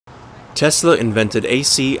Tesla invented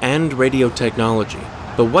AC and radio technology.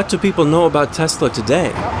 But what do people know about Tesla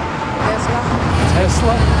today?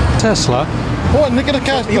 Tesla? Oh, Nikola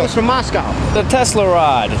Tesla. He was from Moscow. The Tesla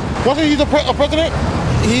rod. Wasn't he the president?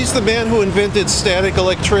 He's the man who invented static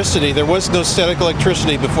electricity. There was no static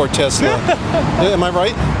electricity before Tesla. Am I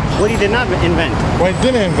right? What he did not invent. Well, he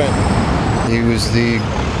didn't invent. He was the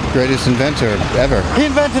greatest inventor ever. He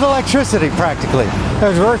invented electricity, practically.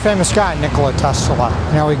 There's a very famous guy, Nikola Tesla.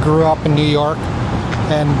 You know, he grew up in New York,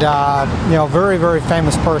 and you know, very, very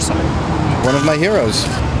famous person. One of my heroes.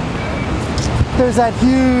 There's that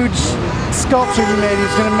huge sculpture he made. He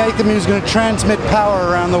was going to make them. He was going to transmit power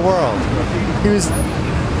around the world. He was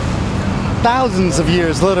thousands of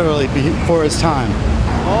years, literally, before his time.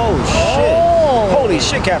 Oh, shit. Oh. Holy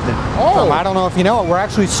shit, Captain. Oh. I don't know if you know it. We're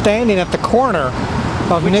actually standing at the corner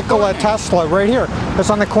of Nikola Tesla right here. It's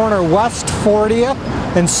on the corner of West 40th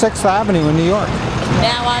and 6th Avenue in New York.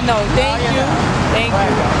 Now I know. Thank you. Thank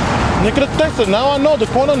you. Nikola Tesla. Now I know the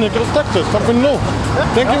corner of Nikola Tesla. Something new.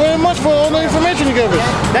 Thank you very much for all the information you gave us.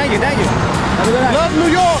 Thank you, thank you. Have a good night. Love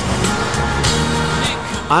New York.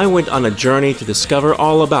 I went on a journey to discover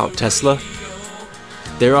all about Tesla.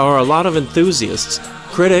 There are a lot of enthusiasts,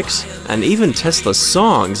 critics, and even Tesla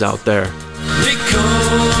songs out there.